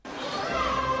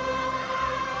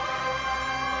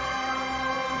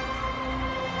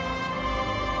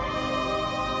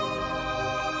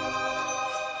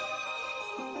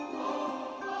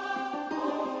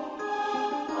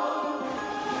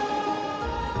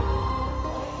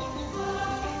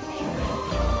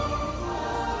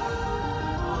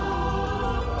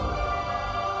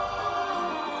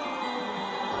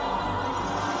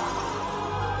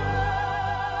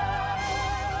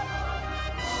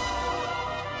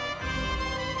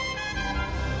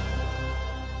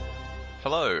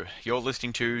Hello, you're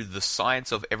listening to the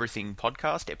Science of Everything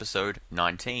podcast, episode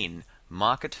 19,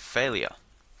 Market Failure.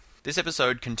 This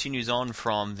episode continues on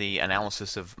from the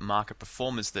analysis of market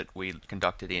performance that we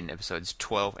conducted in episodes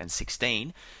 12 and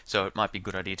 16, so it might be a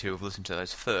good idea to have listened to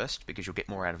those first, because you'll get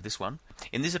more out of this one.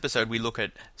 In this episode, we look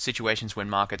at situations when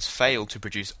markets fail to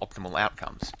produce optimal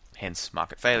outcomes, hence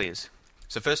market failures.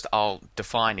 So first I'll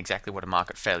define exactly what a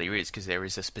market failure is, because there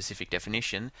is a specific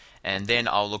definition, and then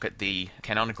I'll look at the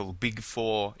canonical big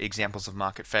four examples of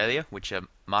market failure, which are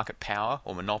market power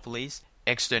or monopolies,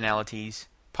 externalities,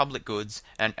 public goods,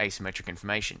 and asymmetric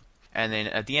information. And then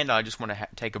at the end I just want to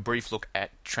take a brief look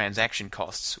at transaction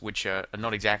costs, which are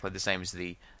not exactly the same as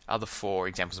the other four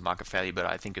examples of market failure, but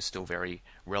I think are still very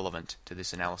relevant to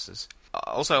this analysis.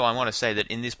 Also, I want to say that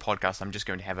in this podcast I'm just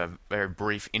going to have a very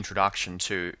brief introduction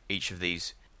to each of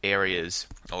these areas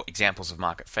or examples of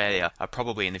market failure.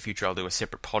 Probably in the future I'll do a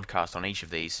separate podcast on each of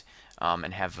these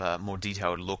and have a more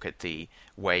detailed look at the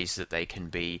ways that they can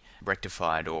be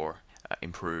rectified or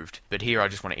improved. But here I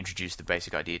just want to introduce the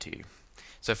basic idea to you.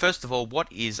 So first of all, what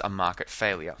is a market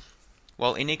failure?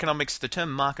 Well, in economics, the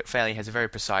term market failure has a very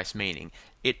precise meaning.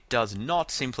 It does not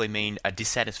simply mean a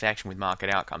dissatisfaction with market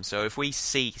outcomes. So if we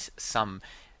see some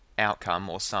outcome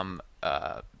or some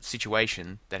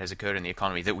situation that has occurred in the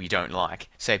economy that we don't like,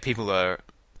 say people are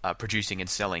producing and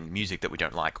selling music that we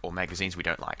don't like, or magazines we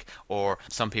don't like, or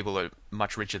some people are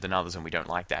much richer than others and we don't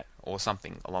like that, or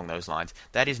something along those lines,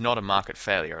 that is not a market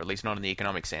failure, at least not in the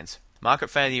economic sense.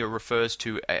 Market failure refers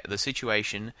to the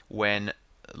situation when,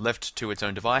 left to its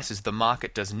own devices, the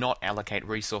market does not allocate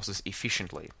resources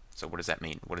efficiently. So what does that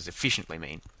mean? What does efficiently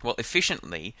mean? Well,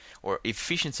 efficiently, or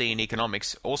efficiency in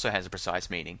economics, also has a precise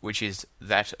meaning, which is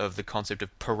that of the concept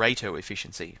of Pareto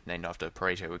efficiency, named after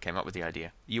Pareto who came up with the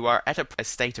idea. You are at a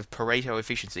state of Pareto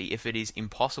efficiency if it is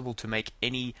impossible to make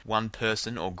any one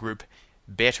person or group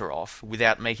better off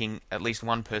without making at least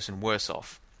one person worse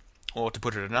off. Or to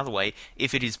put it another way,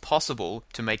 if it is possible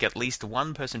to make at least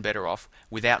one person better off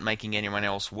without making anyone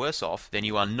else worse off, then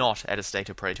you are not at a state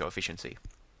of Pareto efficiency.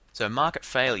 So market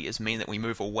failures mean that we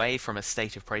move away from a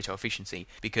state of Pareto efficiency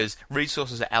because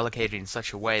resources are allocated in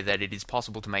such a way that it is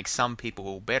possible to make some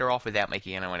people better off without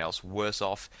making anyone else worse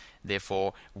off.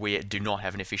 Therefore, we do not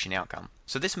have an efficient outcome.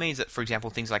 So this means that, for example,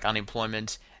 things like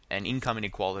unemployment and income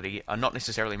inequality are not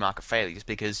necessarily market failures,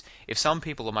 because if some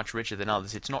people are much richer than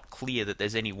others, it's not clear that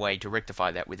there's any way to rectify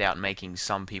that without making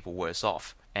some people worse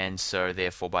off. And so,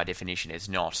 therefore, by definition, it's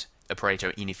not a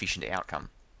Pareto inefficient outcome.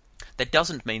 That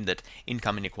doesn't mean that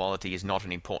income inequality is not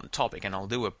an important topic, and I'll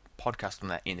do a podcast on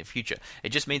that in the future. It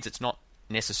just means it's not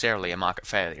necessarily a market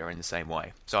failure in the same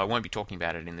way. So I won't be talking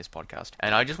about it in this podcast.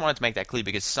 And I just wanted to make that clear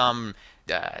because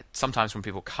sometimes when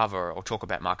people cover or talk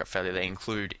about market failure, they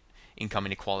include income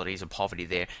inequalities and poverty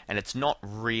there, and it's not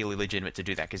really legitimate to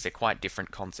do that because they're quite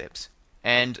different concepts.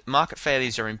 And market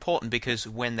failures are important because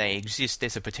when they exist,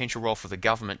 there's a potential role for the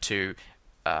government to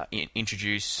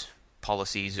introduce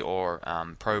policies or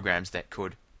programs that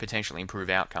could potentially improve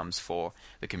outcomes for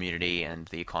the community and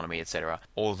the economy, etc.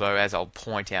 Although, as I'll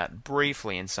point out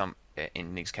briefly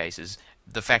in these cases,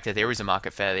 the fact that there is a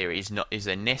market failure is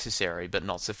a necessary but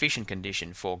not sufficient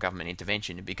condition for government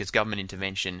intervention, because government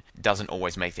intervention doesn't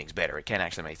always make things better. It can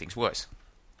actually make things worse.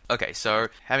 Okay, so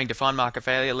having defined market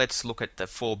failure, let's look at the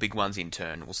four big ones in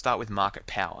turn. We'll start with market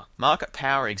power. Market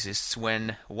power exists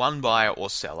when one buyer or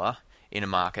seller in a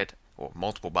market, or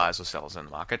multiple buyers or sellers in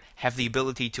the market, have the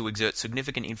ability to exert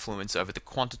significant influence over the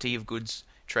quantity of goods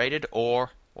traded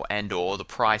or the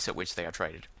price at which they are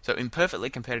traded. So in perfectly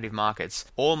competitive markets,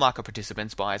 all market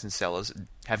participants, buyers and sellers,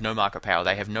 have no market power.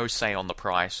 They have no say on the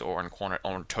price or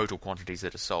on total quantities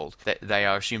that are sold. They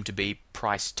are assumed to be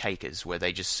price takers, where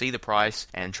they just see the price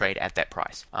and trade at that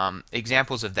price.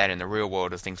 Examples of that in the real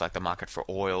world are things like the market for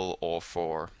oil or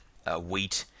for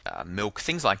wheat, milk,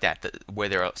 things like that, where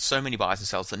there are so many buyers and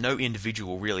sellers that no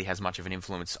individual really has much of an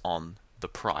influence on the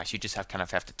price. You just have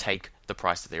to take the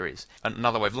price that there is.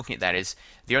 Another way of looking at that is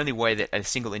the only way that a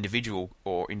single individual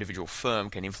or individual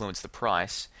firm can influence the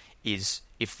price is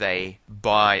if they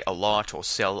buy a lot or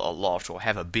sell a lot or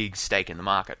have a big stake in the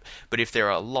market. But if there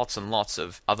are lots and lots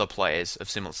of other players of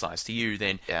similar size to you,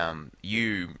 then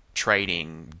you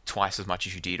trading twice as much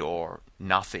as you did or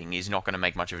nothing is not going to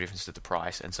make much of a difference to the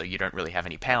price, and so you don't really have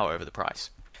any power over the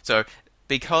price. So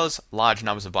because large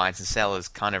numbers of buyers and sellers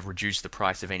kind of reduce the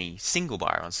price of any single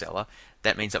buyer and seller,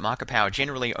 that means that market power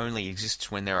generally only exists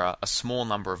when there are a small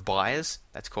number of buyers.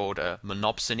 That's called a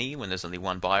monopsony, when there's only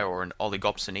one buyer, or an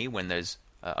oligopsony, when there's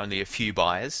only a few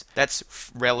buyers. That's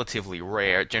relatively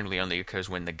rare. It generally only occurs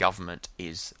when the government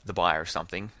is the buyer of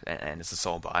something and is the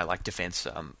sole buyer, like defense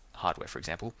hardware, for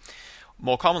example.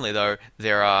 More commonly, though,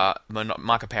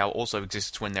 market power also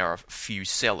exists when there are few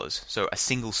sellers. So a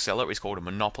single seller is called a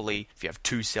monopoly. If you have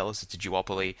two sellers, it's a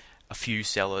duopoly. A few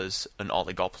sellers, an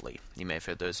oligopoly. You may have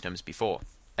heard those terms before.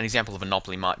 An example of a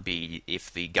monopoly might be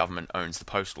if the government owns the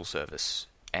postal service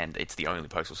and it's the only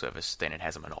postal service, then it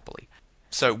has a monopoly.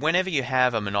 So whenever you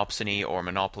have a monopsony or a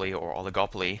monopoly or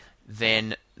oligopoly,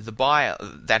 then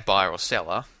that buyer or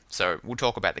seller, so we'll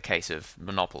talk about the case of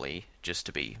monopoly just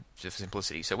for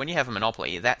simplicity. So when you have a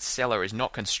monopoly, that seller is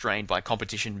not constrained by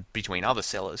competition between other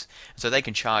sellers, so they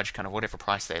can charge kind of whatever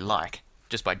price they like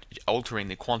just by altering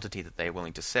the quantity that they're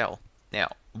willing to sell.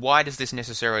 Now, why does this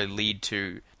necessarily lead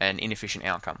to an inefficient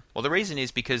outcome? Well, the reason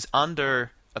is because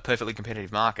under a perfectly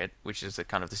competitive market, which is the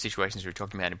kind of the situations we were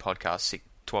talking about in podcasts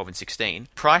 12 and 16,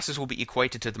 prices will be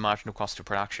equated to the marginal cost of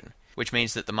production, which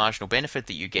means that the marginal benefit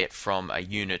that you get from a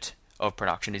unit of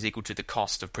production is equal to the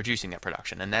cost of producing that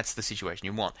production, and that's the situation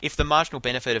you want. If the marginal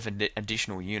benefit of an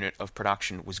additional unit of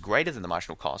production was greater than the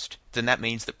marginal cost, then that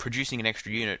means that producing an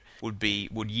extra unit would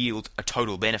yield a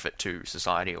total benefit to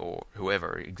society or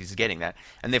whoever is getting that,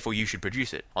 and therefore you should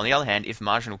produce it. On the other hand, if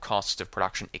marginal costs of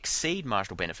production exceed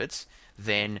marginal benefits,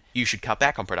 then you should cut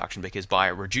back on production, because by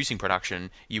reducing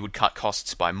production, you would cut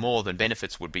costs by more than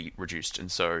benefits would be reduced,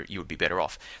 and so you would be better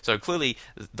off. So clearly,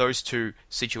 those two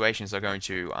situations are going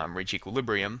to reach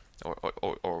equilibrium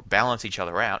or balance each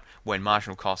other out when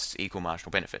marginal costs equal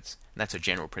marginal benefits. And that's a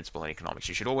general principle in economics.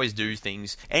 You should always do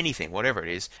things, anything, whatever it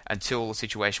is, until a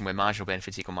situation where marginal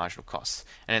benefits equal marginal costs.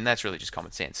 And that's really just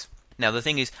common sense. Now, the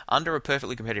thing is, under a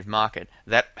perfectly competitive market,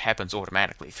 that happens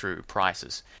automatically through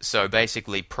prices. So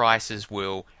basically, prices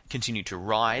will continue to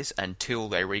rise until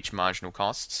they reach marginal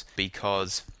costs,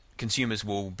 because consumers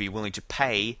will be willing to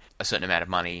pay a certain amount of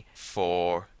money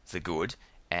for the good,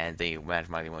 and the amount of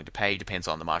money they're willing to pay depends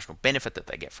on the marginal benefit that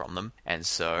they get from them, and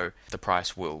so the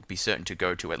price will be certain to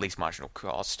go to at least marginal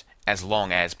cost, as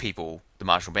long as the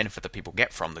marginal benefit that people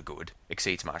get from the good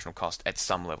exceeds marginal cost at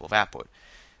some level of output.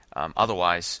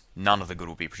 Otherwise, none of the good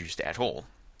will be produced at all,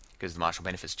 because the marginal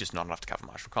benefit is just not enough to cover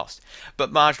marginal cost.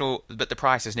 But the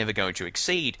price is never going to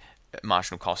exceed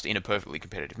marginal cost in a perfectly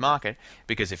competitive market,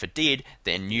 because if it did,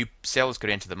 then new sellers could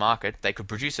enter the market, they could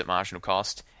produce at marginal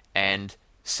cost and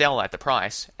sell at the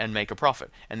price and make a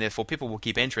profit. And therefore, people will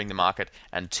keep entering the market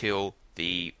until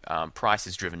the price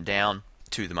is driven down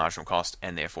to the marginal cost,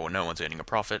 and therefore no one's earning a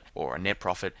profit or a net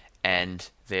profit, and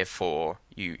therefore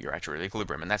you're at your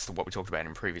equilibrium. And that's what we talked about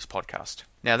in a previous podcast.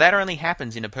 Now, that only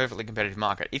happens in a perfectly competitive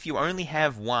market. If you only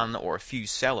have one or a few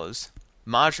sellers,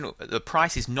 the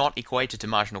price is not equated to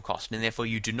marginal cost, and therefore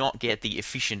you do not get the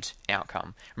efficient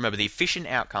outcome. Remember, the efficient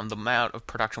outcome, the amount of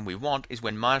production we want, is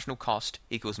when marginal cost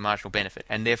equals marginal benefit,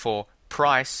 and therefore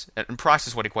price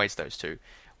is what equates those two.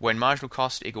 When marginal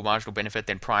cost equal marginal benefit,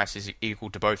 then price is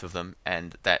equal to both of them,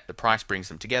 and that the price brings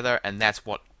them together, and that's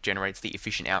what generates the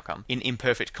efficient outcome. In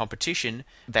imperfect competition,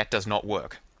 that does not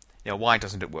work. Now, why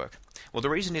doesn't it work? Well, the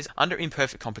reason is, under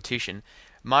imperfect competition,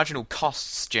 marginal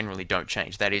costs generally don't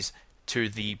change. That is, to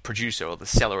the producer or the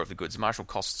seller of the goods, marginal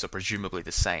costs are presumably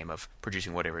the same of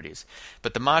producing whatever it is.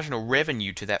 But the marginal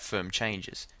revenue to that firm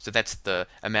changes. So that's the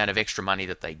amount of extra money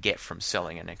that they get from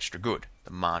selling an extra good.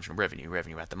 The marginal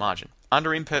revenue at the margin.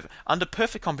 Under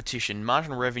perfect competition,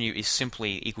 marginal revenue is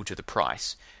simply equal to the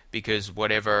price, because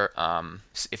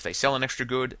if they sell an extra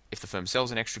good, if the firm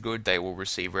sells an extra good, they will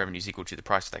receive revenues equal to the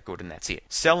price of that good, and that's it.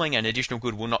 Selling an additional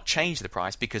good will not change the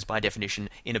price, because by definition,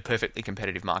 in a perfectly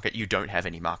competitive market, you don't have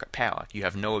any market power. You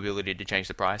have no ability to change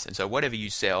the price, and so whatever you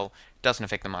sell doesn't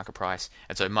affect the market price,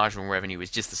 and so marginal revenue is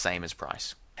just the same as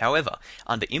price. However,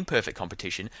 under imperfect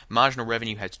competition, marginal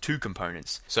revenue has two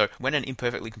components. So when an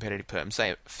imperfectly competitive firm,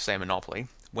 say a monopoly,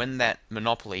 when that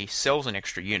monopoly sells an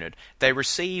extra unit, they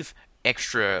receive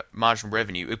extra marginal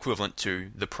revenue equivalent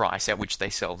to the price at which they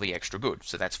sell the extra good.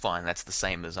 So that's fine. That's the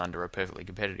same as under a perfectly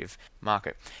competitive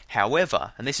market.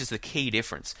 However, and this is the key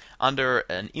difference, under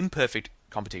an imperfect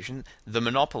competition, the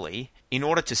monopoly, in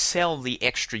order to sell the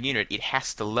extra unit, it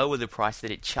has to lower the price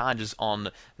that it charges on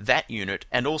that unit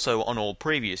and also on all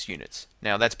previous units.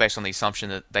 Now, that's based on the assumption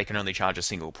that they can only charge a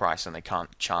single price and they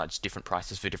can't charge different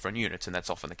prices for different units, and that's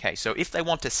often the case. So if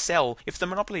the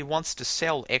monopoly wants to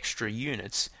sell extra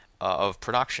units of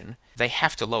production, they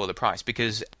have to lower the price,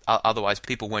 because otherwise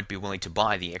people won't be willing to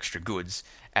buy the extra goods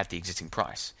at the existing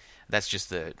price. That's just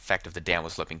the fact of the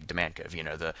downward sloping demand curve.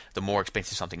 The more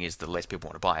expensive something is, the less people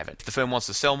want to buy of it. If the firm wants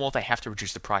to sell more, they have to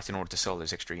reduce the price in order to sell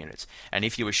those extra units. And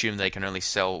if you assume they can only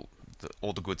sell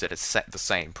all the goods at the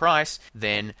same price,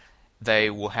 then they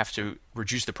will have to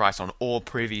reduce the price on all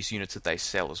previous units that they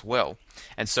sell as well.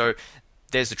 And so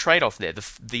there's a trade-off there.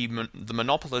 The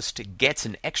monopolist gets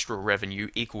an extra revenue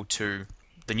equal to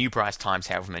the new price times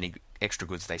however many extra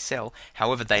goods they sell.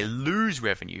 However, they lose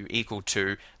revenue equal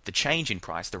to the change in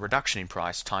price, the reduction in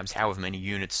price, times however many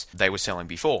units they were selling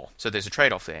before. So there's a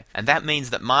trade-off there. And that means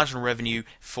that marginal revenue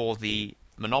for the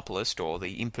monopolist or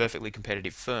the imperfectly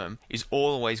competitive firm is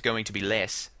always going to be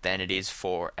less than it is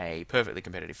for a perfectly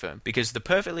competitive firm, because the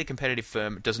perfectly competitive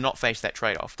firm does not face that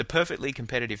trade-off. The perfectly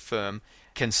competitive firm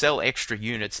can sell extra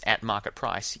units at market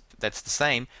price, that's the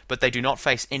same, but they do not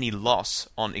face any loss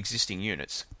on existing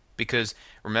units. Because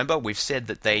remember, we've said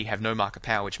that they have no market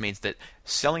power, which means that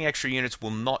selling extra units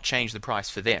will not change the price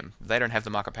for them. They don't have the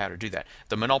market power to do that.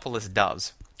 The monopolist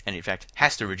does, and in fact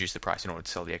has to reduce the price in order to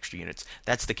sell the extra units.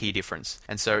 That's the key difference.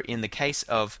 And so in the case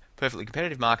of perfectly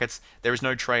competitive markets, there is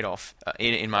no trade-off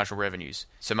in marginal revenues.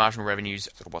 So marginal revenues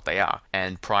are what they are,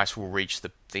 and price will reach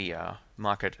the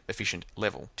market efficient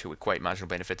level to equate marginal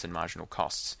benefits and marginal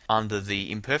costs. Under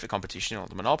the imperfect competition or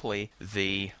the monopoly,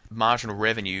 the marginal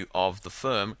revenue of the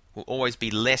firm will always be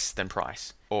less than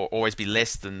price, or always be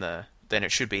less than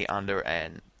it should be under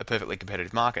a perfectly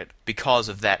competitive market, because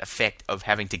of that effect of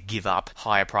having to give up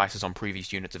higher prices on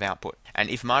previous units of output. And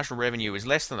if marginal revenue is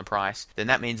less than the price, then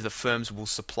that means the firms will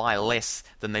supply less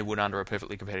than they would under a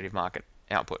perfectly competitive market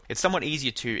output. It's somewhat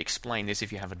easier to explain this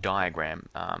if you have a diagram,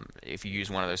 if you use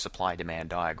one of those supply-demand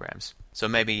diagrams. So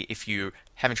maybe if you're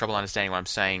having trouble understanding what I'm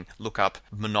saying, look up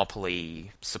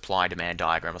monopoly supply-demand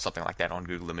diagram or something like that on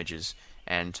Google Images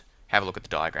and have a look at the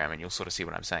diagram and you'll sort of see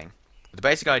what I'm saying. The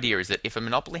basic idea is that if a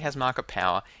monopoly has market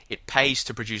power, it pays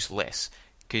to produce less,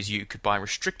 because by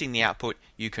restricting the output,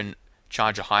 you can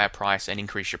charge a higher price and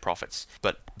increase your profits.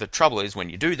 But the trouble is, when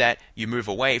you do that, you move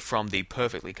away from the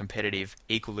perfectly competitive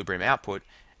equilibrium output,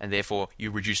 and therefore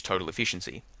you reduce total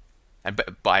efficiency. And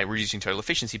by reducing total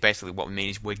efficiency, basically what we mean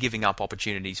is we're giving up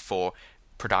opportunities for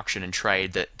production and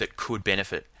trade that could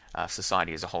benefit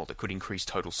society as a whole, that could increase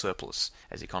total surplus,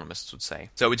 as economists would say.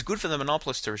 So it's good for the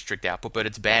monopolists to restrict output, but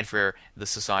it's bad for the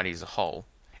society as a whole.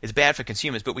 It's bad for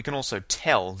consumers, but we can also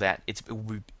tell that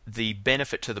the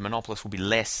benefit to the monopolists will be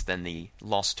less than the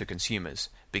loss to consumers,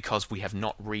 because we have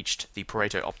not reached the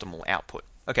Pareto optimal output.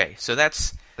 Okay, so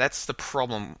that's the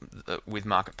problem with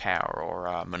market power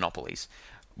or monopolies.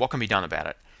 What can be done about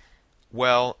it?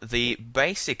 Well, the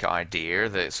basic idea,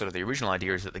 the original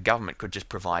idea, is that the government could just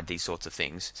provide these sorts of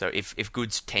things. So if a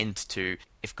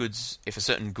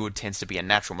certain good tends to be a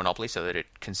natural monopoly, so that it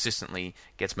consistently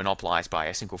gets monopolized by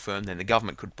a single firm, then the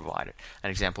government could provide it. An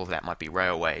example of that might be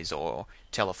railways or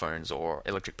telephones or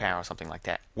electric power or something like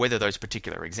that. Whether those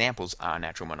particular examples are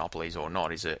natural monopolies or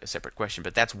not is a separate question,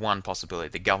 but that's one possibility.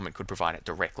 The government could provide it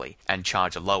directly and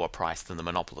charge a lower price than the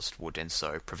monopolist would, and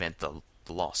so prevent the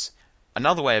loss.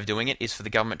 Another way of doing it is for the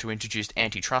government to introduce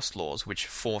antitrust laws, which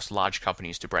force large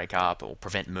companies to break up or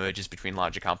prevent mergers between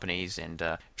larger companies and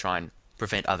try and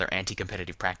prevent other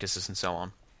anti-competitive practices and so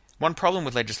on. One problem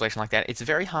with legislation like that, it's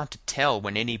very hard to tell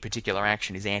when any particular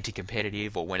action is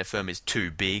anti-competitive or when a firm is too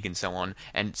big and so on.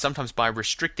 And sometimes by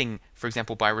restricting, for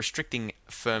example, preventing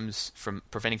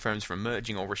firms from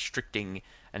merging or restricting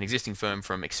an existing firm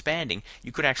from expanding,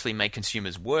 you could actually make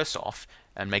consumers worse off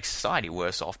and make society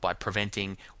worse off by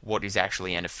preventing what is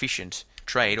actually an efficient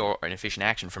trade or an efficient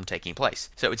action from taking place.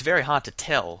 So it's very hard to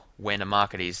tell when a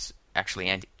market is actually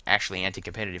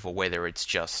anti-competitive or whether it's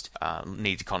just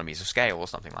needs economies of scale or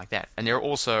something like that. And there are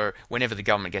also, whenever the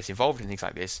government gets involved in things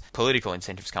like this, political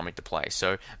incentives come into play.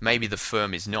 So maybe the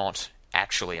firm is not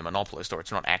actually a monopolist, or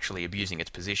it's not actually abusing its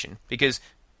position. Because,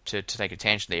 to take a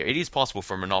tangent there, it is possible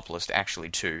for a monopolist actually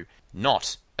to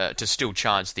still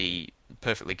charge the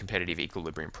perfectly competitive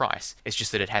equilibrium price. It's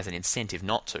just that it has an incentive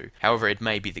not to. However, it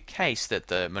may be the case that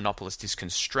the monopolist is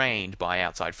constrained by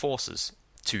outside forces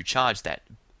to charge that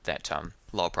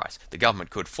lower price. The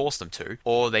government could force them to,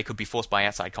 or they could be forced by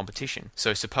outside competition.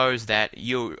 So suppose that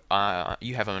you have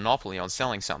a monopoly on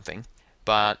selling something,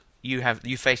 but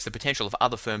you face the potential of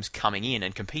other firms coming in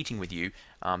and competing with you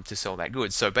to sell that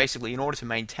good. So basically, in order to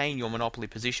maintain your monopoly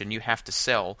position, you have to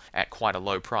sell at quite a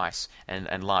low price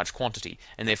and large quantity,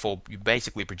 and therefore you're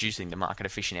basically producing the market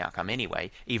efficient outcome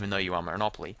anyway, even though you are a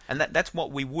monopoly. And that's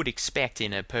what we would expect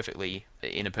in a perfectly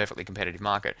competitive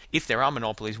market. If there are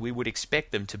monopolies, we would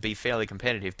expect them to be fairly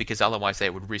competitive, because otherwise they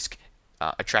would risk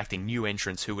attracting new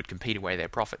entrants who would compete away their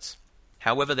profits.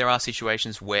 However, there are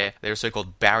situations where there are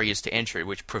so-called barriers to entry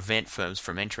which prevent firms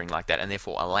from entering like that, and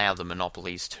therefore allow the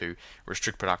monopolies to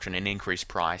restrict production and increase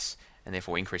price, and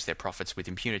therefore increase their profits with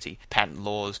impunity. Patent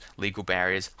laws, legal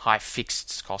barriers, high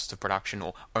fixed cost of production,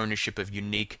 or ownership of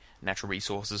unique natural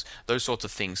resources, those sorts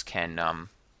of things can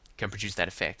can produce that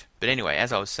effect. But anyway,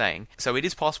 as I was saying, so it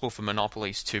is possible for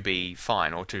monopolies to be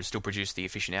fine or to still produce the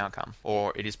efficient outcome,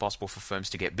 or it is possible for firms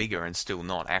to get bigger and still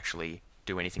not actually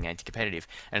do anything anti-competitive.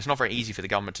 And it's not very easy for the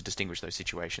government to distinguish those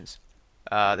situations.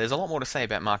 There's a lot more to say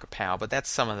about market power, but that's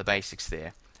some of the basics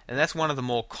there. And that's one of the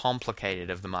more complicated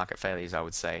of the market failures, I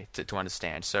would say, to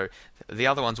understand. So the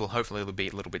other ones will hopefully be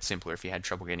a little bit simpler if you had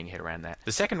trouble getting your head around that.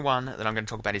 The second one that I'm going to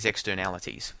talk about is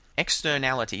externalities.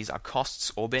 Externalities are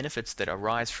costs or benefits that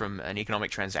arise from an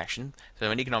economic transaction. So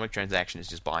an economic transaction is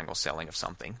just buying or selling of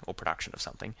something, or production of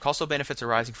something. Costs or benefits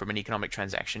arising from an economic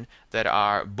transaction that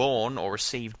are borne or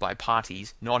received by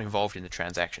parties not involved in the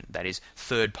transaction, that is,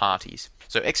 third parties.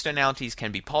 So externalities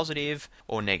can be positive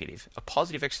or negative. A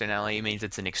positive externality means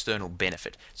it's an external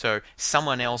benefit. So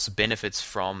someone else benefits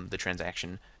from the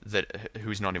transaction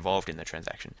who's not involved in the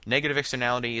transaction. Negative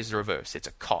externality is the reverse. It's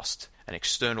a cost, an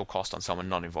external cost on someone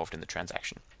not involved in the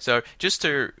transaction. So just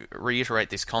to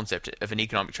reiterate this concept of an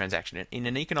economic transaction, in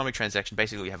an economic transaction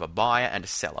basically you have a buyer and a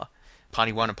seller,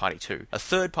 party 1 and party 2. A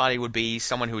third party would be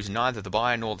someone who is neither the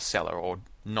buyer nor the seller, or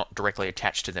not directly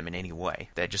attached to them in any way.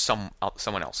 They're just someone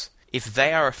else. If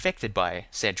they are affected by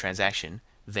said transaction,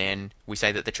 then we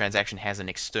say that the transaction has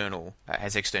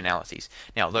has externalities.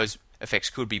 Now, those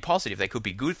effects could be positive, they could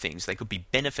be good things, they could be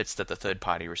benefits that the third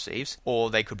party receives, or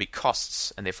they could be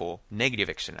costs and therefore negative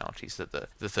externalities that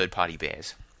the third party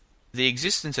bears. The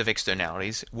existence of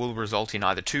externalities will result in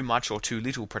either too much or too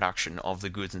little production of the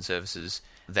goods and services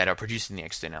that are producing the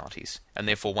externalities, and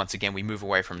therefore once again we move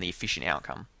away from the efficient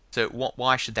outcome. So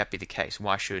why should that be the case?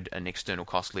 Why should an external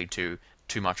cost lead to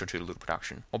too much or too little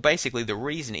production? Well, basically the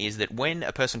reason is that when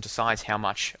a person decides how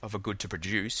much of a good to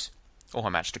produce, or how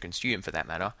much to consume for that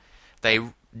matter,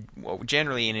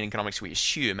 generally in economics we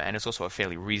assume, and it's also a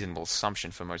fairly reasonable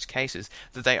assumption for most cases,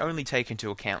 that they only take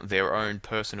into account their own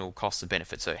personal costs and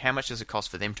benefits. So how much does it cost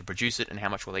for them to produce it, and how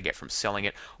much will they get from selling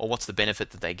it, or what's the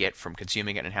benefit that they get from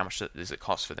consuming it, and how much does it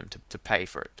cost for them to pay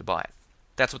for it, to buy it.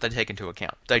 That's what they take into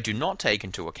account. They do not take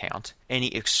into account any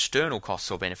external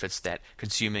costs or benefits that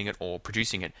consuming it or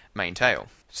producing it may entail.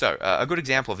 So, a good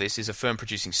example of this is a firm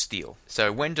producing steel.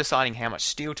 So, when deciding how much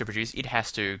steel to produce, it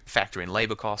has to factor in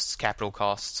labor costs, capital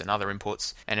costs, and other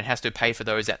inputs, and it has to pay for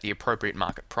those at the appropriate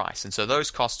market price. And so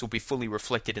those costs will be fully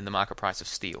reflected in the market price of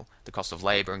steel, the cost of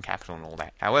labor and capital and all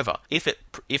that. However, if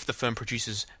the firm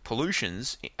produces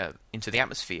pollutions into the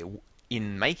atmosphere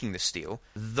in making the steel,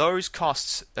 those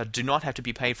costs do not have to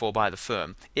be paid for by the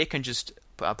firm. It can just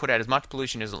put out as much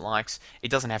pollution as it likes.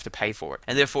 It doesn't have to pay for it,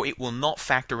 and therefore it will not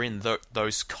factor in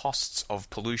those costs of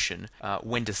pollution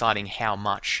when deciding how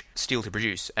much steel to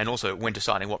produce, and also when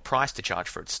deciding what price to charge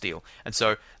for its steel. And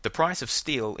so the price of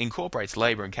steel incorporates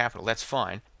labor and capital, that's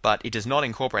fine, but it does not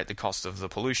incorporate the cost of the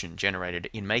pollution generated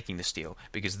in making the steel,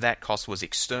 because that cost was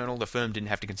external, the firm didn't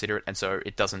have to consider it, and so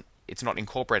it's not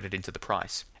incorporated into the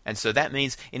price. And so that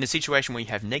means in a situation where you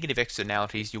have negative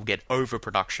externalities, you'll get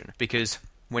overproduction, because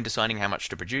when deciding how much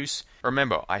to produce,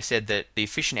 remember I said that the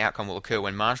efficient outcome will occur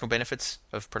when marginal benefits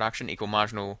of production equal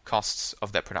marginal costs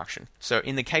of that production. So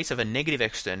in the case of a negative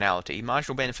externality,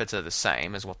 marginal benefits are the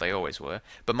same as what they always were,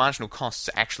 but marginal costs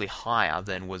are actually higher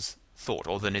than was thought,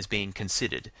 or than is being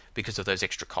considered, because of those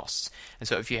extra costs. And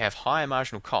so if you have higher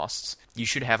marginal costs, you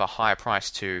should have a higher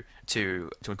price to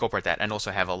incorporate that, and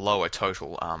also have a lower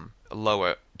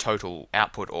total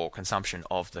output or consumption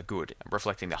of the good,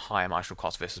 reflecting the higher marginal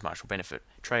cost versus marginal benefit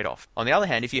trade-off. On the other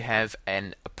hand, if you have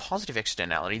a positive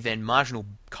externality, then marginal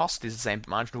cost is the same, but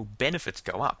marginal benefits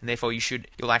go up, and therefore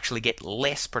you'll actually get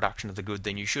less production of the good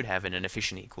than you should have in an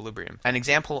efficient equilibrium. An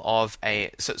example of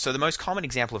so the most common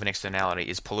example of an externality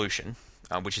is pollution,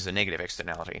 which is a negative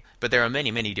externality. But there are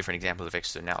many, many different examples of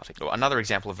externality. Another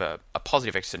example of a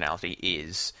positive externality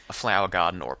is a flower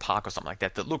garden or a park or something like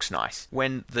that looks nice.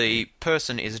 When the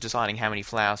person is deciding how many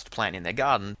flowers to plant in their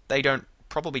garden, they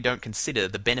probably don't consider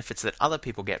the benefits that other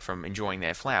people get from enjoying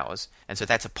their flowers, and so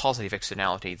that's a positive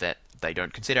externality that they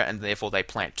don't consider, and therefore they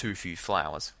plant too few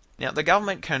flowers. Now, the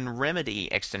government can remedy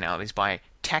externalities by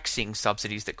taxing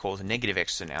subsidies that cause negative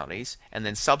externalities, and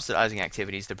then subsidizing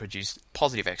activities that produce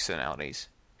positive externalities.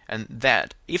 And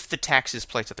that, if the tax is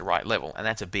placed at the right level, and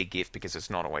that's a big if because it's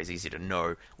not always easy to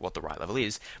know what the right level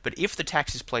is, but if the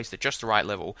tax is placed at just the right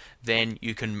level, then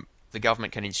the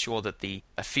government can ensure that the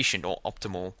efficient or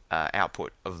optimal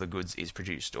output of the goods is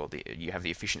produced, or you have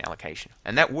the efficient allocation.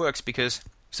 And that works because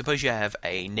suppose you have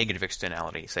a negative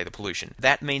externality, say the pollution.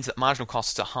 That means that marginal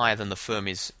costs are higher than the firm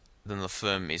is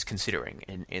considering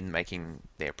in making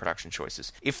their production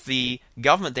choices. If the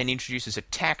government then introduces a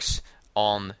tax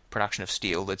on production of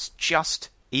steel that's just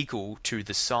equal to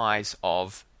the size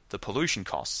of the pollution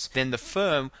costs, then the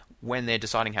firm when they're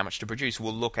deciding how much to produce,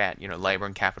 will look at, labor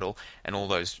and capital and all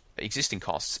those existing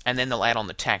costs, and then they'll add on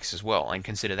the tax as well and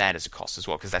consider that as a cost as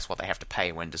well, because that's what they have to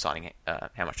pay when deciding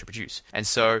how much to produce. And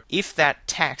so if that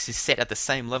tax is set at the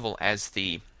same level as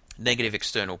the negative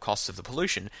external costs of the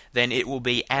pollution, then it will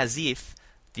be as if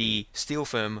the steel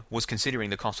firm was considering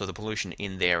the cost of the pollution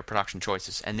in their production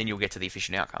choices, and then you'll get to the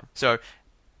efficient outcome. So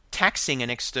taxing an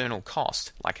external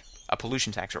cost, like a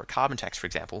pollution tax or a carbon tax, for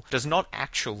example, does not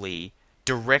actually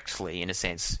directly, in a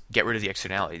sense, get rid of the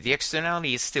externality. The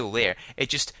externality is still there. It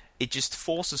just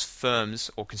forces firms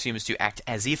or consumers to act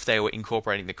as if they were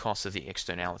incorporating the cost of the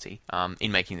externality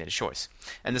in making their choice.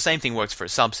 And the same thing works for a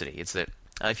subsidy. It's that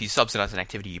if you subsidize an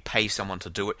activity, you pay someone to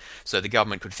do it. So the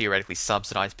government could theoretically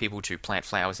subsidize people to plant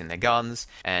flowers in their gardens,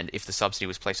 and if the subsidy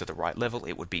was placed at the right level,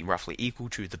 it would be roughly equal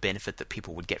to the benefit that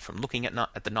people would get from looking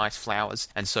at the nice flowers.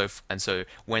 And so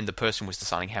when the person was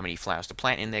deciding how many flowers to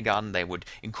plant in their garden, they would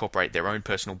incorporate their own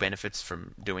personal benefits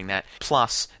from doing that.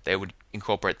 Plus, they would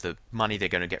incorporate the money they're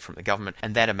going to get from the government,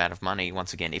 and that amount of money,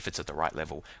 once again, if it's at the right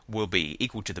level, will be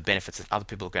equal to the benefits that other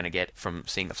people are going to get from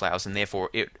seeing the flowers. And therefore,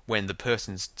 when the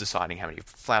person's deciding how many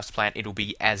flowers to plant, it'll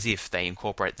be as if they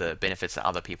incorporate the benefits that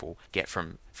other people get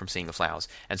from seeing the flowers.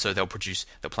 And so they'll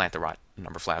plant the right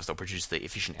number of flowers, they'll produce the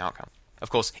efficient outcome. Of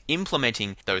course,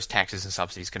 implementing those taxes and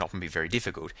subsidies can often be very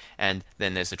difficult, and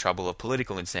then there's the trouble of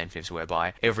political incentives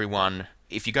whereby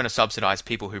if you're going to subsidize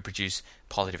people who produce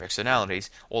positive externalities,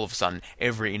 all of a sudden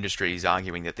every industry is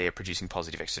arguing that they're producing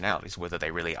positive externalities, whether they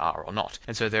really are or not.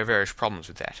 And so there are various problems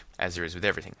with that, as there is with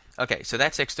everything. Okay, so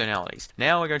that's externalities.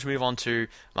 Now we're going to move on to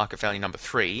market failure number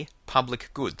 3, public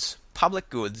goods. Public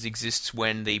goods exists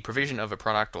when the provision of a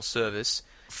product or service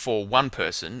for one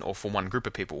person or for one group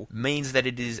of people means that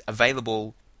it is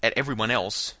available at everyone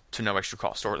else to no extra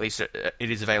cost, or at least it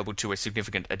is available to a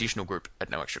significant additional group at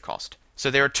no extra cost. So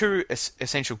there are two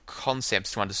essential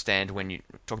concepts to understand when you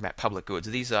talk about public goods.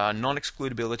 These are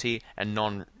non-excludability and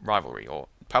non-rivalry, or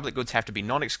public goods have to be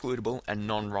non-excludable and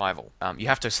non-rival. You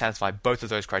have to satisfy both of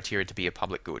those criteria to be a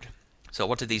public good. So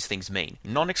what do these things mean?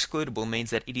 Non-excludable means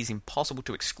that it is impossible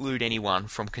to exclude anyone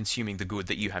from consuming the good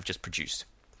that you have just produced.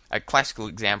 A classic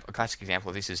example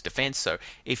of this is defense. So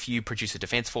if you produce a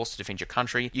defense force to defend your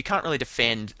country, you can't really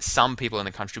defend some people in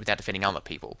the country without defending other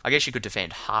people. I guess you could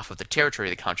defend half of the territory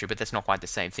of the country, but that's not quite the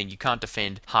same thing. You can't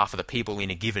defend half of the people in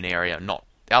a given area, not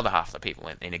the other half of the people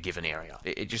in a given area.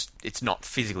 It's not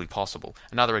physically possible.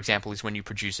 Another example is when you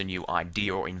produce a new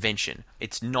idea or invention.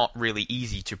 It's not really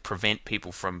easy to prevent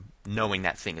people from knowing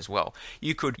that thing as well.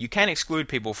 You can exclude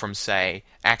people from, say,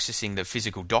 accessing the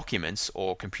physical documents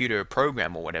or computer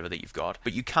program or whatever that you've got,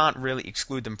 but you can't really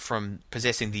exclude them from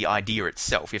possessing the idea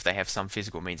itself if they have some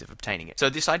physical means of obtaining it. So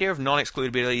this idea of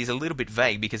non-excludability is a little bit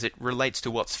vague because it relates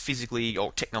to what's physically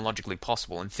or technologically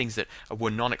possible, and things that were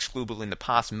non-excludable in the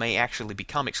past may actually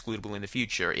become excludable in the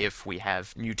future if we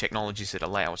have new technologies that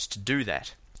allow us to do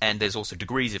that. And there's also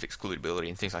degrees of excludability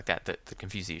and things like that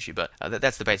confuse the issue. But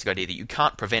that's the basic idea, that you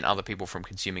can't prevent other people from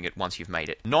consuming it once you've made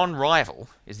it. Non-rival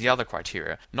is the other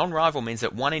criteria. Non-rival means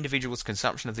that one individual's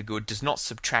consumption of the good does not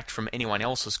subtract from anyone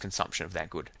else's consumption of that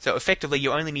good. So effectively,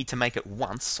 you only need to make it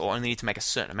once, or only need to make a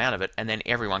certain amount of it, and then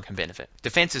everyone can benefit.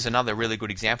 Defense is another really good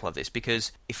example of this,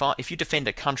 because if you defend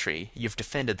a country, you've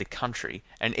defended the country,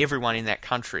 and everyone in that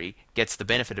country gets the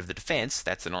benefit of the defense.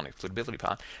 That's the non-excludability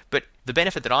part. But the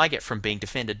benefit that I get from being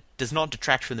defended does not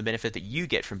detract from the benefit that you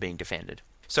get from being defended.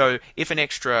 So if an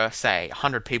extra, say,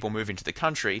 100 people move into the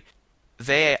country,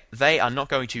 they are not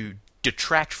going to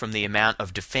detract from the amount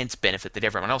of defense benefit that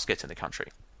everyone else gets in the country.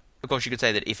 Of course, you could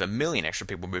say that if 1 million extra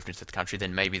people moved into the country,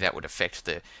 then maybe that would affect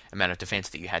the amount of defense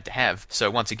that you had to have. So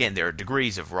once again, there are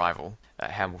degrees of rival,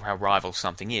 how rival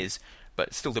something is.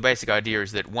 But still, the basic idea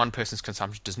is that one person's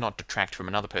consumption does not detract from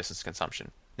another person's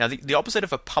consumption. Now, the opposite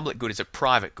of a public good is a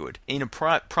private good.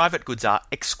 Private goods are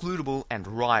excludable and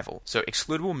rival. So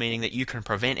excludable meaning that you can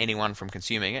prevent anyone from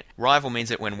consuming it. Rival means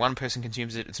that when one person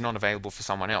consumes it, it's not available for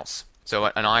someone else. So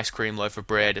an ice cream, loaf of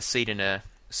bread, a seat in a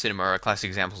cinema are classic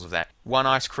examples of that. One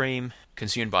ice cream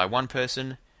consumed by one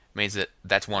person means that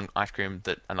that's one ice cream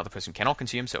that another person cannot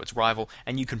consume, so it's rival,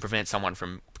 and you can prevent someone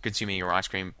from consuming your ice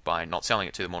cream by not selling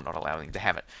it to them or not allowing them to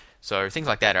have it. So things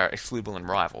like that are excludable and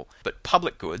rival. But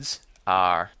public goods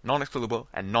are non-excludable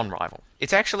and non-rival.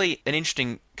 It's actually an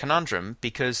interesting conundrum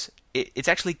because it's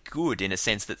actually good in a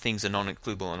sense that things are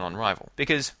non-excludable and non-rival.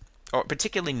 Or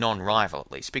particularly non-rival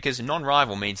at least, because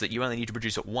non-rival means that you only need to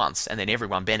produce it once and then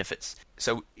everyone benefits.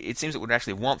 So it seems it would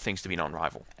actually want things to be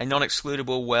non-rival. And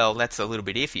non-excludable, well, that's a little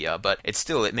bit iffier, but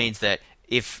it means that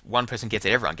if one person gets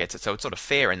it, everyone gets it, so it's sort of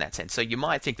fair in that sense. So you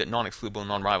might think that non-excludable and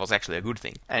non-rival is actually a good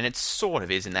thing, and it sort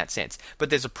of is in that sense. But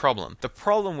there's a problem. The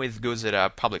problem with goods that are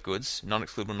public goods,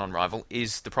 non-excludable, non-rival,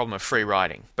 is the problem of free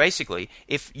riding. Basically,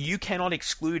 if you cannot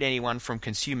exclude anyone from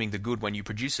consuming the good when you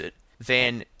produce it,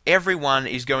 then everyone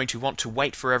is going to want to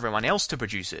wait for everyone else to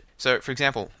produce it. So, for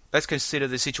example, let's consider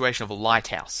the situation of a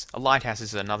lighthouse. A lighthouse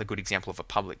is another good example of a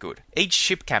public good. Each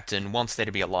ship captain wants there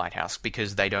to be a lighthouse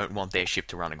because they don't want their ship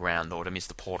to run aground or to miss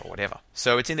the port or whatever.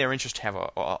 So it's in their interest to have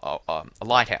a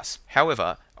lighthouse.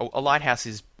 However, a lighthouse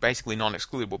is basically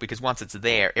non-excludable because once it's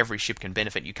there, every ship can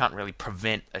benefit. You can't really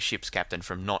prevent a ship's captain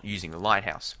from not using the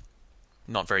lighthouse.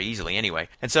 Not very easily, anyway.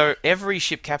 And so every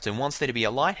ship captain wants there to be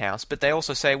a lighthouse, but they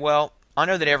also say, well, I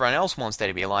know that everyone else wants there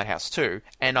to be a lighthouse too,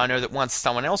 and I know that once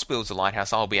someone else builds a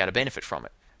lighthouse, I'll be able to benefit from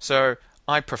it. So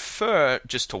I prefer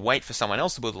just to wait for someone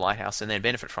else to build a lighthouse and then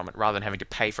benefit from it, rather than having to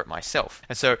pay for it myself.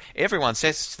 And so everyone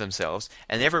says this to themselves,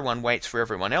 and everyone waits for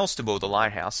everyone else to build a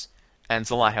lighthouse, and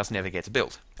the lighthouse never gets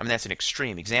built. I mean, that's an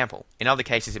extreme example. In other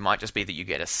cases, it might just be that you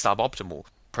get a suboptimal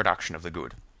production of the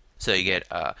good. So you get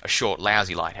a short,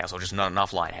 lousy lighthouse, or just not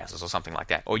enough lighthouses, or something like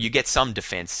that. Or you get some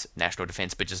defense, national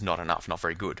defense, but just not enough, not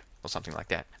very good, or something like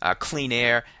that. Clean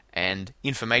air and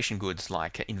information goods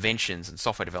like inventions and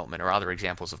software development are other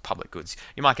examples of public goods.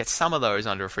 You might get some of those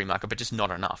under a free market, but just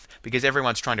not enough, because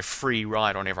everyone's trying to free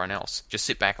ride on everyone else. Just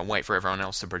sit back and wait for everyone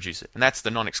else to produce it. And that's the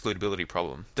non-excludability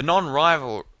problem. The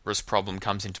non-rivalrous problem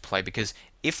comes into play because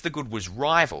if the good was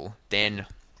rival, then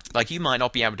you might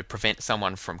not be able to prevent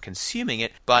someone from consuming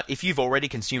it, but if you've already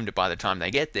consumed it by the time they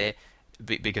get there,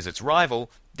 because it's rival,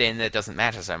 then that doesn't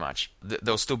matter so much.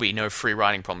 There'll still be no free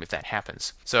riding problem if that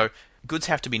happens. So goods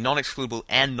have to be non-excludable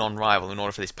and non-rival in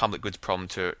order for this public goods problem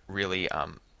to really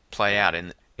play out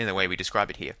in the way we describe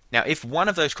it here. Now, if one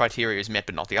of those criteria is met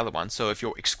but not the other one, so if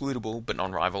you're excludable but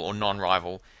non-rival, or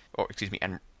non-rival,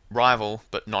 and rival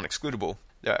but non-excludable,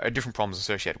 there are different problems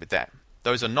associated with that.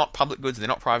 Those are not public goods, they're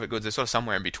not private goods, they're sort of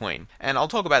somewhere in between. And I'll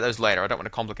talk about those later, I don't want to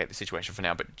complicate the situation for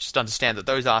now, but just understand that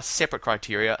those are separate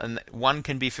criteria, and one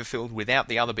can be fulfilled without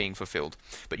the other being fulfilled.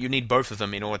 But you need both of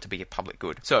them in order to be a public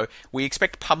good. So, we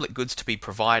expect public goods to be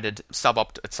provided at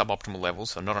suboptimal levels,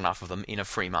 so not enough of them, in a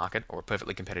free market, or a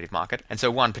perfectly competitive market. And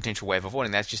so one potential way of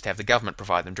avoiding that is just to have the government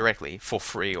provide them directly, for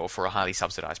free or for a highly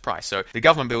subsidized price. So, the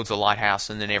government builds a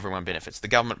lighthouse, and then everyone benefits. The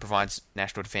government provides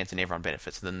national defense, and everyone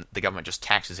benefits. Then the government just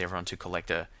taxes everyone to collect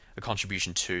a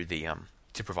contribution to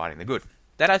to providing the good.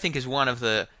 That, I think, is one of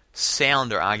the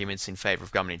sounder arguments in favour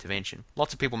of government intervention.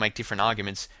 Lots of people make different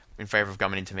arguments in favour of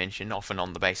government intervention, often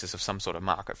on the basis of some sort of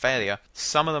market failure.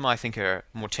 Some of them, I think, are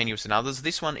more tenuous than others.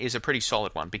 This one is a pretty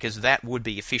solid one, because that would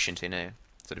be efficient in a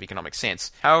sort of economic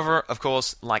sense. However, of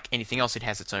course, like anything else, it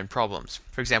has its own problems.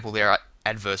 For example, there are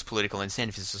adverse political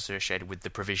incentives associated with the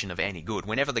provision of any good.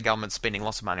 Whenever the government's spending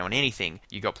lots of money on anything,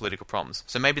 you've got political problems.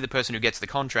 So maybe the person who gets the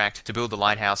contract to build the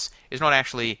lighthouse is not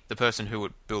actually the person who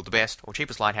would build the best or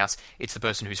cheapest lighthouse, it's the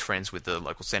person who's friends with the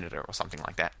local senator or something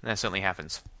like that. And that certainly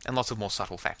happens. And lots of more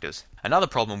subtle factors. Another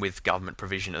problem with government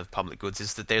provision of public goods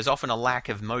is that there's often a lack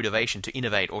of motivation to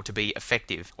innovate or to be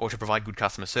effective or to provide good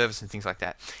customer service and things like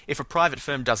that. If a private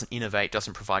firm doesn't innovate,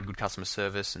 doesn't provide good customer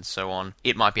service and so on,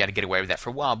 it might be able to get away with that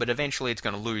for a while, but eventually it's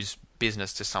going to lose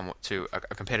business to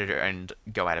a competitor and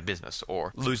go out of business,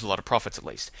 or lose a lot of profits at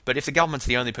least. But if the government's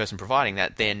the only person providing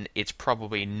that, then it's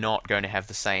probably not going to have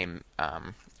the same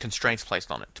constraints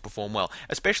placed on it to perform well,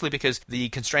 especially because the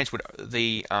constraints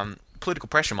political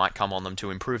pressure might come on them to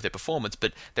improve their performance,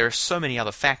 but there are so many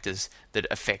other factors that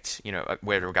affect,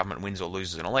 whether a government wins or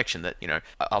loses an election, that,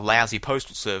 a lousy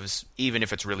postal service, even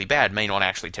if it's really bad, may not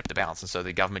actually tip the balance, and so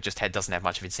the government just doesn't have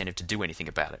much of incentive to do anything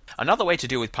about it. Another way to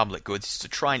deal with public goods is to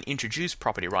try and introduce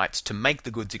property rights to make the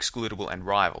goods excludable and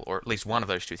rival, or at least one of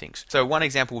those two things. So one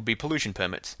example would be pollution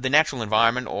permits. The natural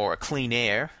environment, or clean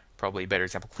air, probably a better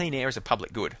example, clean air is a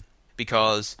public good,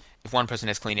 because if one person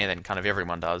has clean air, then kind of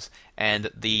everyone does, and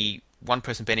the one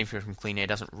person benefiting from clean air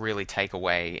doesn't really take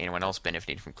away anyone else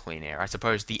benefiting from clean air. I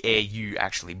suppose the air you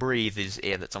actually breathe is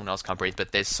air that someone else can't breathe,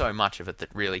 but there's so much of it that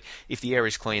really, if the air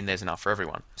is clean, there's enough for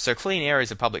everyone. So clean air is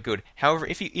a public good. However,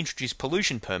 if you introduce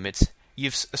pollution permits,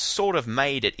 you've sort of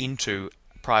made it into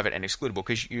private and excludable,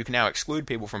 because you can now exclude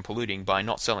people from polluting by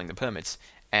not selling the permits,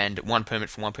 and one permit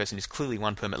for one person is clearly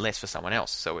one permit less for someone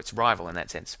else, so it's rival in that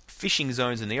sense. Fishing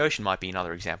zones in the ocean might be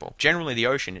another example. Generally, the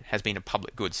ocean has been a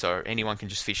public good, so anyone can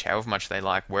just fish however much they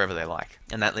like, wherever they like,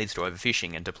 and that leads to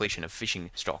overfishing and depletion of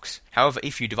fishing stocks. However,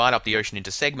 if you divide up the ocean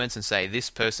into segments and say this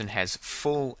person has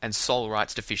full and sole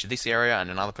rights to fish this area, and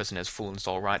another person has full and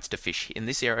sole rights to fish in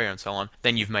this area, and so on,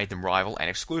 then you've made them rival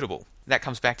and excludable. That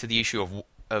comes back to the issue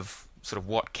of sort of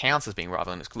what counts as being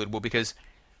rival and excludable, because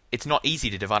it's not easy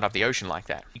to divide up the ocean like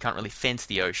that. You can't really fence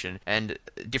the ocean, and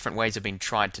different ways have been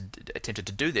attempted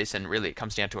to do this, and really it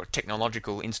comes down to a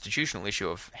technological, institutional issue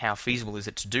of how feasible is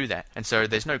it to do that. And so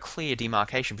there's no clear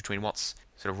demarcation between what's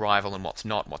sort of rival and what's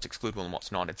not, what's excludable and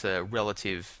what's not. It's a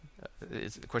relative,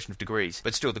 it's a question of degrees.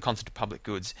 But still, the concept of public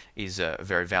goods is a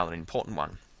very valid and important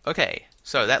one. Okay,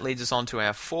 so that leads us on to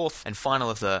our fourth and final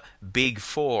of the big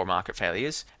four market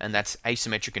failures, and that's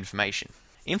asymmetric information.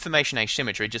 Information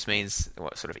asymmetry just means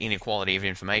sort of inequality of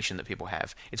information that people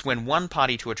have. It's when one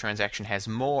party to a transaction has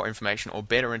more information or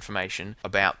better information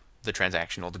about the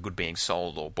transaction or the good being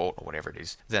sold or bought or whatever it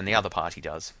is than the other party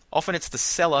does. Often it's the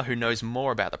seller who knows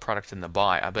more about the product than the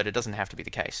buyer, but it doesn't have to be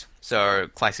the case. So,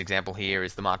 classic example here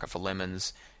is the market for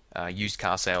lemons. Used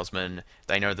car salesman,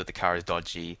 they know that the car is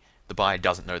dodgy. The buyer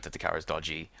doesn't know that the car is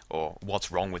dodgy or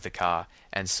what's wrong with the car,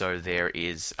 and so there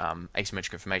is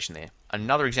asymmetric information there.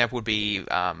 Another example would be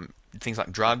things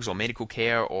like drugs or medical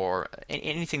care or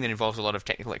anything that involves a lot of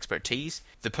technical expertise.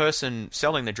 The person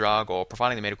selling the drug or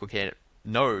providing the medical care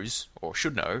knows, or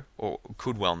should know, or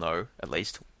could well know at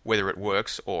least, whether it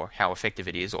works or how effective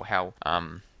it is or how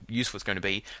useful it's going to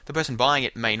be. The person buying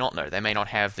it may not know. They may not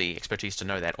have the expertise to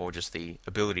know that, or just the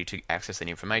ability to access that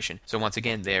information. So once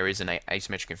again, there is an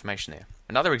asymmetric information there.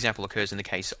 Another example occurs in the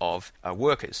case of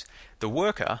workers. The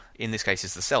worker, in this case,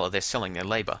 is the seller. They're selling their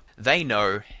labor. They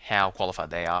know how qualified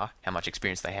they are, how much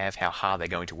experience they have, how hard they're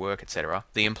going to work, etc.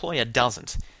 The employer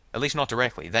doesn't, at least not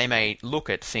directly. They may look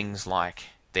at things like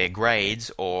their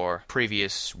grades or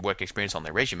previous work experience on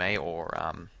their resume or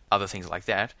other things like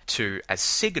that as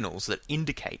signals that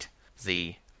indicate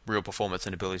the real performance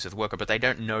and abilities of the worker, but they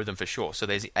don't know them for sure. So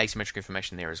there's asymmetric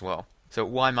information there as well. So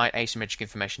why might asymmetric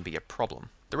information be a problem?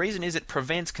 The reason is it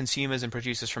prevents consumers and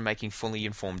producers from making fully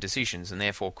informed decisions, and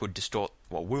therefore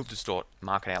will distort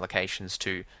market allocations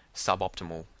to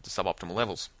suboptimal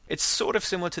levels. It's sort of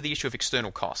similar to the issue of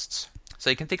external costs. So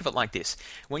you can think of it like this.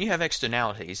 When you have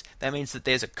externalities, that means that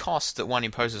there's a cost that one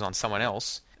imposes on someone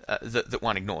else that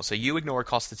one ignores. So you ignore a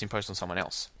cost that's imposed on someone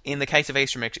else. In the case of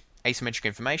asymmetric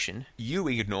information, you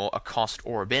ignore a cost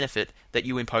or a benefit that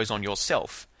you impose on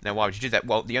yourself. Now, why would you do that?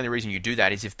 Well, the only reason you do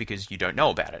that is because you don't know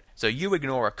about it. So you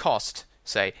ignore a cost.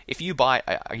 Say, if you buy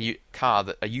a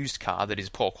used car that is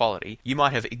poor quality, you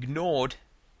might have ignored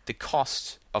the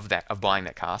cost of buying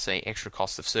that car, say extra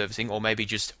costs of servicing, or maybe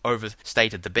just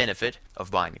overstated the benefit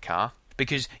of buying the car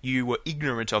because you were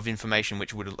ignorant of information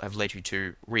which would have led you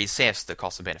to reassess the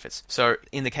costs and benefits. So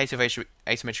in the case of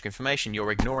asymmetric information,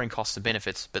 you're ignoring costs and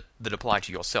benefits but that apply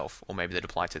to yourself, or maybe that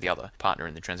apply to the other partner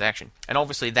in the transaction. And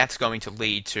obviously that's going to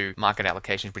lead to market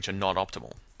allocations which are not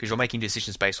optimal, because you're making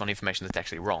decisions based on information that's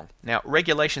actually wrong. Now,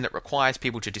 regulation that requires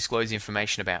people to disclose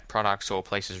information about products or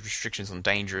places restrictions on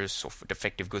dangerous or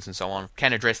defective goods and so on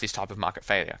can address this type of market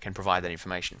failure, can provide that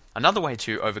information. Another way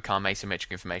to overcome asymmetric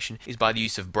information is by the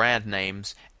use of brand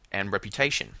names and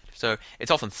reputation. So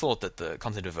it's often thought that the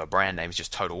concept of a brand name is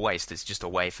just total waste. It's just a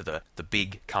way for the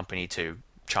big company to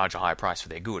charge a higher price for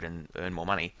their good and earn more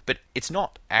money. But it's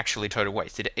not actually total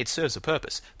waste. It serves a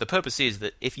purpose. The purpose is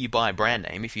that if you buy a brand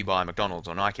name, if you buy McDonald's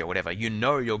or Nike or whatever, you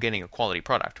know you're getting a quality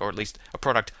product, or at least a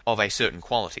product of a certain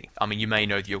quality. I mean, you may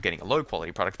know that you're getting a low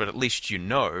quality product, but at least you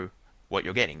know what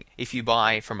you're getting. If you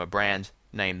buy from a brand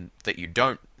name that you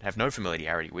don't have no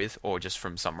familiarity with, or just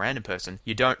from some random person,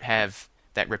 you don't have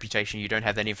that reputation, you don't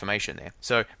have that information there.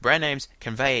 So brand names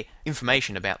convey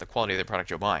information about the quality of the product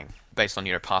you're buying, based on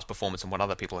past performance and what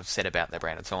other people have said about their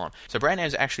brand and so on. So brand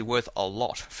names are actually worth a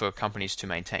lot for companies to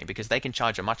maintain, because they can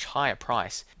charge a much higher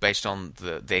price based on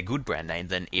their good brand name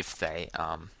than if they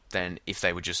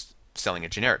were just selling a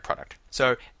generic product.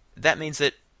 So that means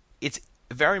that it's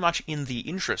very much in the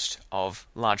interest of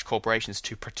large corporations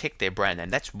to protect their brand name.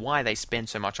 That's why they spend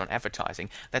so much on advertising.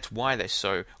 That's why they're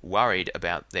so worried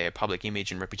about their public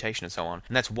image and reputation and so on.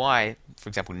 And that's why, for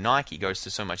example, Nike goes to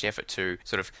so much effort to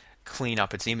sort of clean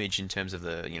up its image in terms of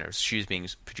the shoes being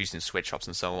produced in sweatshops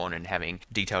and so on, and having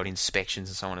detailed inspections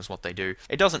and so on is what they do.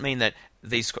 It doesn't mean that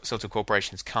these sorts of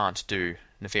corporations can't do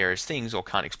nefarious things or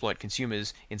can't exploit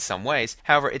consumers in some ways.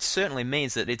 However, it certainly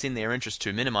means that it's in their interest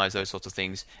to minimize those sorts of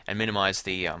things and minimize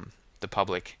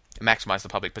maximize the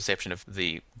public perception of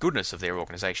the goodness of their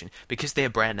organization, because their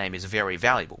brand name is very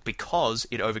valuable, because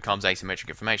it overcomes asymmetric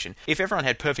information. If everyone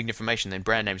had perfect information, then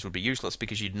brand names would be useless,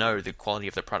 because you'd know the quality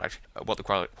of the product, what the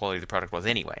quality of the product was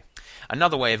anyway.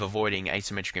 Another way of avoiding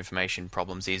asymmetric information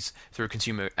problems is through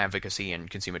consumer advocacy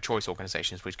and consumer choice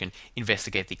organizations, which can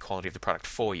investigate the quality of the product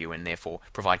for you and therefore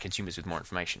provide consumers with more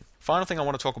information. Final thing I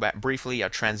want to talk about briefly are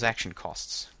transaction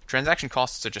costs. Transaction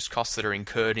costs are just costs that are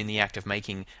incurred in the act of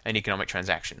making an economic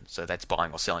transaction. So that's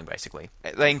buying or selling, basically.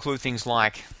 They include things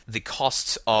like the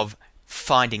costs of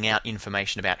finding out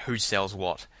information about who sells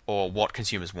what or what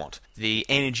consumers want. The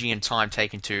energy and time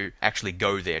taken to actually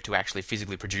go there, to actually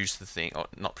physically produce the thing, or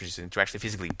not produce it, to actually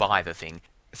physically buy the thing,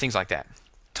 things like that.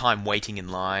 Time waiting in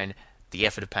line, the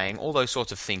effort of paying, all those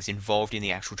sorts of things involved in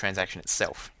the actual transaction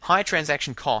itself. High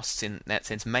transaction costs in that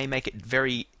sense may make it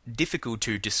very difficult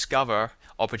to discover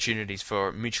opportunities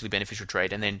for mutually beneficial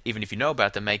trade, and then even if you know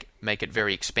about them, make it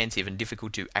very expensive and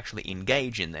difficult to actually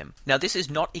engage in them. Now, this is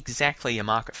not exactly a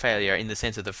market failure in the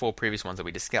sense of the 4 previous ones that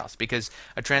we discussed, because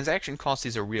a transaction cost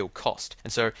is a real cost.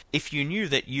 And so if you knew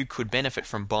that you could benefit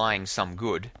from buying some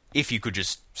good, if you could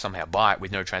just somehow buy it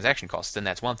with no transaction costs, then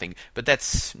that's one thing, but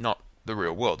that's not the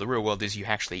real world. The real world is you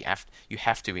actually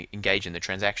have to engage in the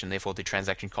transaction, therefore the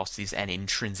transaction cost is an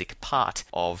intrinsic part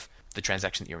of the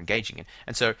transaction that you're engaging in.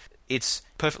 And so it's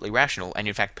perfectly rational and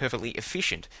in fact perfectly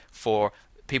efficient for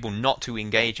people not to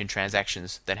engage in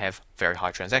transactions that have very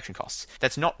high transaction costs.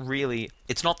 It's not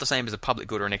the same as a public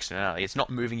good or an externality. It's not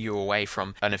moving you away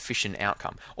from an efficient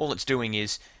outcome. All it's doing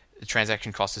is the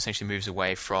transaction cost essentially moves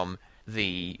away from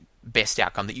the best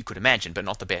outcome that you could imagine, but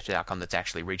not the best outcome that's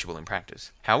actually reachable in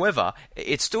practice. However,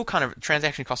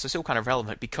 transaction costs are still kind of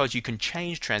relevant because you can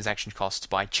change transaction costs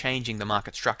by changing the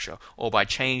market structure or by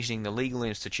changing the legal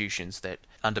institutions that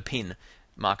underpin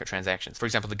market transactions. For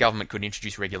example, the government could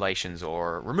introduce regulations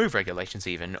or remove regulations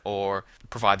even, or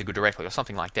provide the good directly or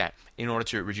something like that in order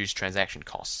to reduce transaction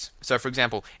costs. So, for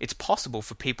example, it's possible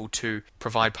for people to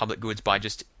provide public goods by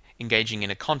just engaging in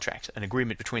a contract, an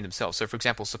agreement between themselves. So, for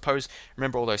example,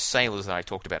 remember all those sailors that I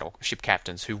talked about, or ship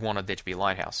captains who wanted there to be a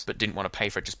lighthouse, but didn't want to pay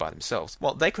for it just by themselves.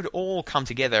 Well, they could all come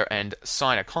together and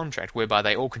sign a contract whereby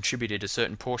they all contributed a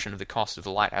certain portion of the cost of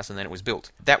the lighthouse, and then it was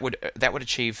built. That would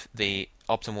achieve the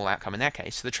optimal outcome in that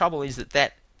case. So the trouble is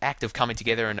that act of coming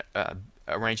together and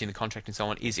arranging the contract and so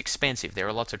on is expensive. There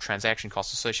are lots of transaction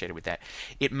costs associated with that.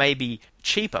 It may be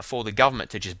cheaper for the government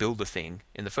to just build the thing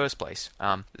in the first place.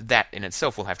 That in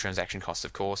itself will have transaction costs,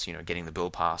 of course, getting the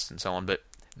bill passed and so on, but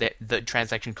the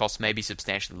transaction costs may be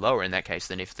substantially lower in that case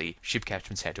than if the ship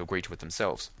captains had to agree to it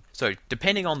themselves. So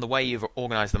depending on the way you've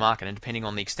organised the market and depending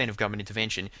on the extent of government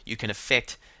intervention, you can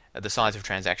affect the size of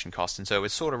transaction costs, and so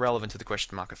it's sort of relevant to the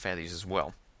question of market failures as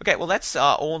well. Okay, well that's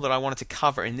all that I wanted to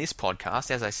cover in this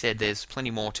podcast. As I said, there's plenty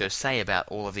more to say about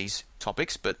all of these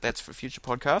topics, but that's for future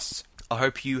podcasts. I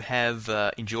hope you have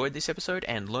enjoyed this episode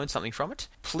and learned something from it.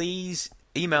 Please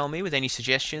email me with any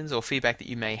suggestions or feedback that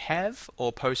you may have,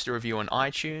 or post a review on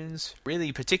iTunes.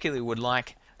 Really, particularly would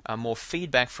like more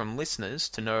feedback from listeners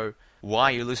to know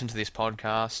why you listen to this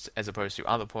podcast as opposed to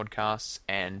other podcasts,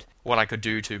 and what I could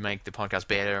do to make the podcast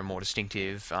better and more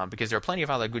distinctive, because there are plenty of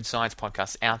other good science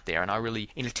podcasts out there, and I really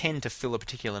intend to fill a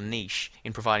particular niche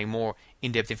in providing more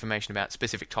in-depth information about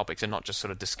specific topics and not just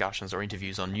sort of discussions or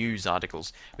interviews on news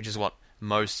articles, which is what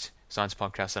most science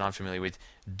podcasts that I'm familiar with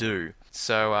do.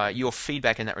 So your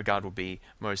feedback in that regard will be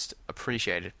most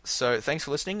appreciated. So thanks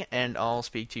for listening, and I'll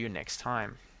speak to you next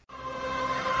time.